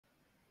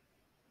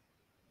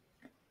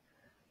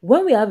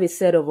When we have a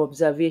set of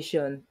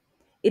observation,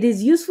 it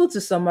is useful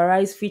to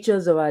summarize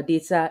features of our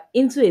data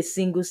into a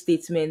single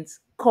statement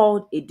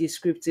called a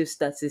descriptive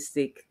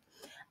statistic.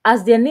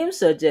 As their name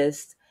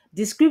suggests,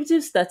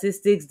 descriptive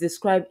statistics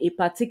describe a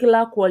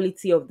particular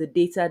quality of the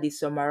data they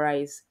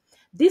summarize.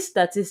 These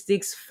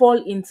statistics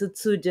fall into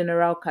two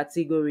general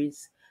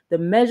categories: the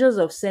measures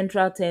of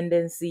central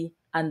tendency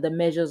and the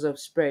measures of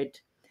spread.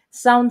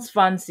 Sounds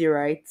fancy,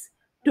 right?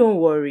 Don't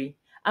worry.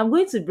 I'm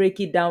going to break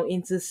it down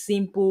into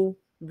simple,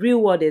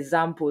 real world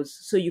examples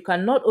so you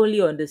can not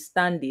only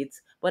understand it,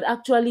 but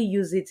actually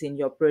use it in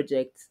your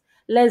project.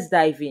 Let's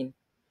dive in.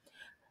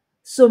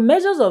 So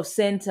measures of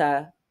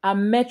center are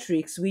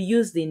metrics we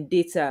used in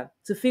data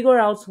to figure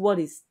out what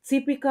is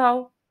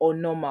typical or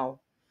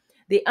normal.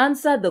 They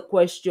answer the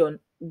question,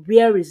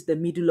 where is the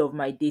middle of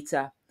my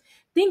data?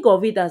 Think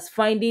of it as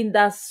finding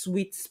that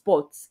sweet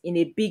spot in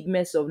a big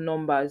mess of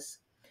numbers.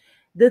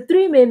 The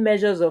three main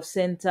measures of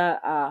center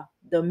are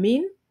the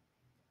mean,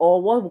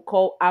 or what we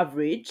call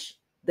average,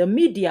 the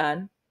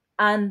median,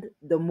 and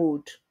the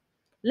mode.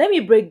 Let me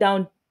break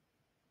down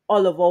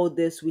all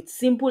this with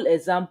simple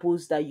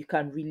examples that you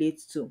can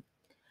relate to.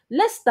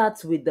 Let's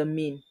start with the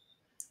mean.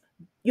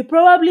 You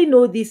probably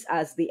know this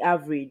as the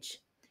average.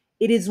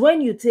 It is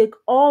when you take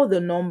all the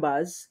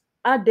numbers,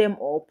 add them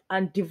up,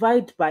 and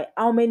divide by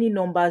how many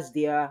numbers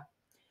there are.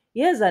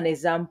 Here's an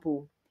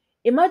example.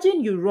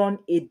 Imagine you run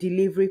a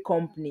delivery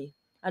company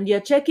and you're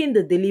checking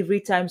the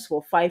delivery times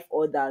for five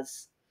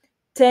orders: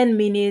 10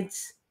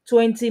 minutes,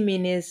 20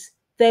 minutes,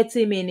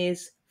 30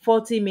 minutes,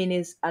 40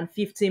 minutes, and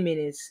 50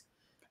 minutes.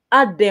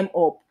 Add them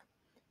up.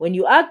 When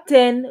you add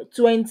 10,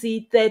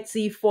 20,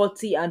 30,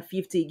 40, and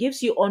 50, it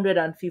gives you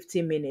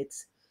 150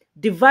 minutes.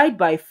 Divide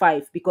by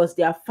 5 because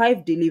there are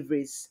 5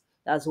 deliveries.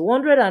 That's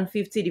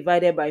 150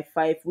 divided by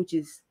 5, which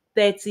is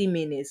 30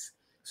 minutes.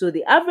 So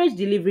the average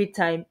delivery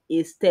time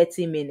is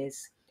 30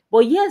 minutes.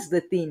 But here's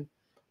the thing.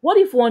 What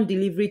if one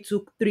delivery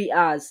took 3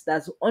 hours?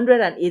 That's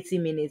 180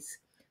 minutes.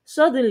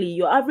 Suddenly,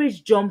 your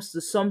average jumps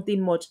to something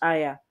much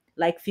higher,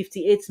 like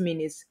 58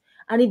 minutes,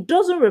 and it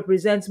doesn't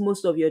represent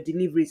most of your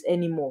deliveries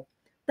anymore.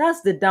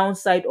 That's the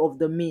downside of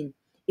the mean.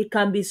 It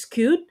can be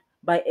skewed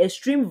by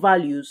extreme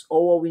values,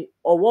 or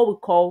what we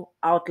call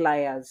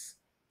outliers.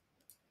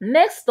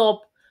 Next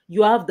up,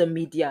 you have the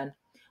median,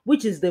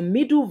 which is the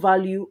middle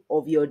value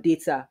of your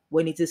data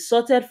when it is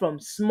sorted from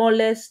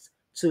smallest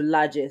to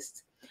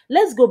largest.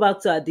 Let's go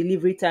back to our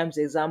delivery times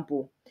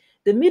example.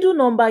 The middle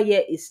number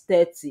here is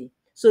 30,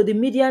 so the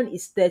median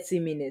is 30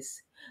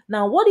 minutes.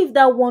 Now, what if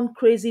that one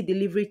crazy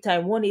delivery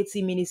time,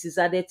 180 minutes, is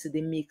added to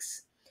the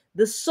mix?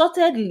 The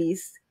sorted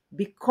list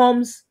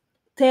becomes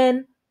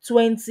 10,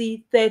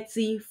 20,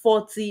 30,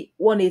 40,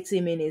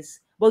 180 minutes.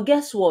 But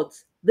guess what?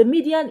 The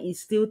median is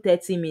still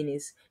 30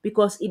 minutes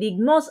because it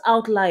ignores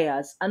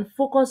outliers and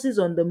focuses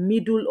on the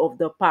middle of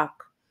the pack.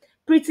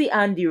 Pretty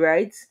handy,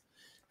 right?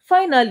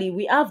 Finally,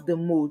 we have the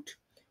mode,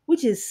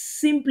 which is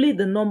simply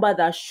the number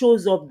that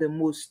shows up the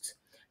most.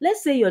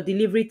 Let's say your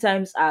delivery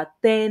times are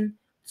 10,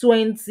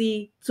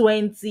 20,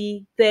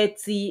 20,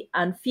 30,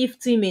 and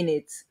 50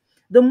 minutes.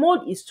 The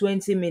mode is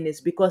 20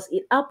 minutes because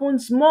it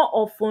happens more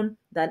often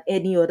than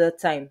any other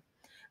time.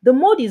 The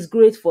mode is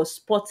great for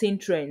spotting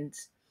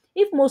trends.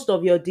 If most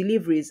of your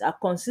deliveries are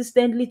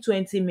consistently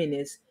 20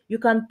 minutes, you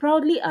can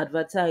proudly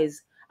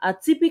advertise a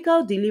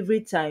typical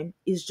delivery time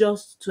is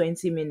just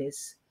 20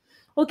 minutes.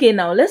 Okay,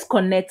 now let's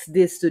connect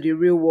this to the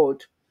real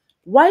world.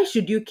 Why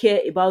should you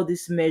care about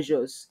these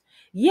measures?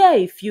 Here are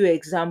a few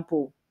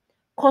examples.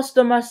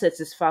 Customer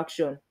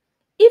satisfaction.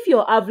 If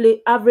your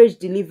average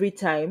delivery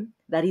time,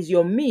 that is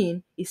your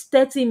mean, is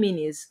 30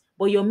 minutes,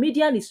 but your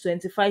median is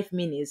 25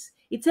 minutes,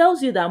 it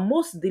tells you that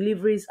most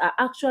deliveries are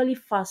actually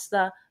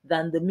faster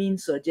than the mean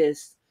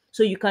suggests.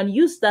 So you can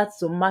use that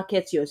to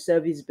market your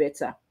service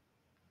better.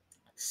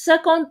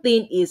 Second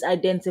thing is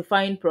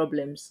identifying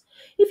problems.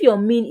 If your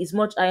mean is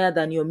much higher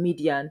than your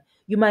median,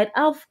 you might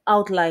have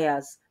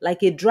outliers,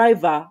 like a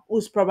driver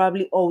who's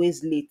probably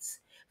always late.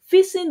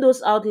 Fixing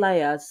those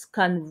outliers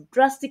can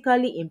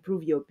drastically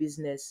improve your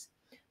business.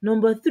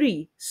 Number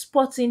three,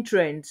 spotting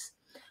trends.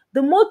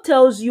 The mode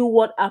tells you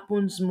what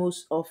happens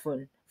most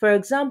often. For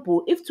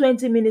example, if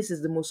 20 minutes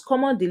is the most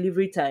common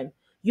delivery time,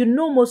 you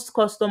know most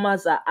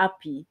customers are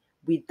happy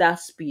with that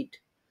speed.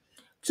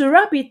 To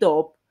wrap it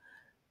up,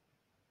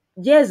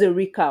 here's a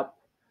recap.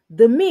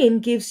 The mean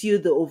gives you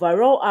the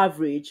overall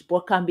average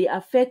but can be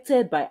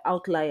affected by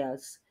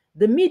outliers.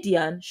 The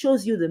median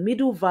shows you the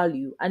middle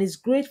value and is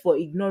great for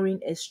ignoring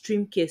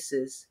extreme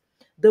cases.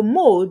 The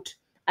mode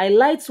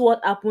highlights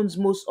what happens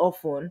most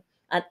often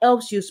and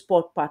helps you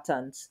spot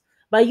patterns.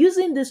 By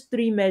using these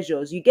three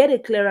measures, you get a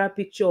clearer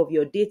picture of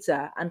your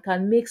data and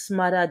can make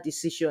smarter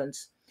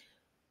decisions,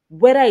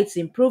 whether it's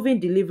improving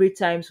delivery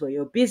times for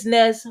your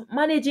business,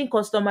 managing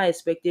customer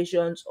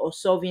expectations, or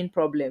solving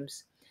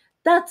problems.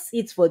 That's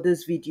it for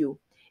this video.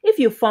 If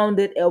you found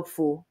it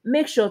helpful,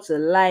 make sure to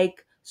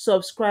like,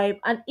 subscribe,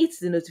 and hit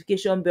the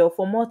notification bell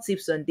for more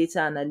tips on data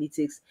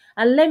analytics.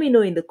 And let me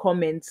know in the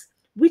comments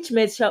which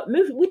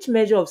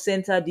measure of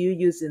center do you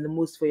use in the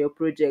most for your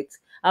project.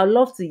 I'd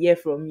love to hear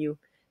from you.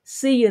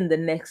 See you in the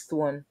next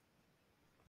one.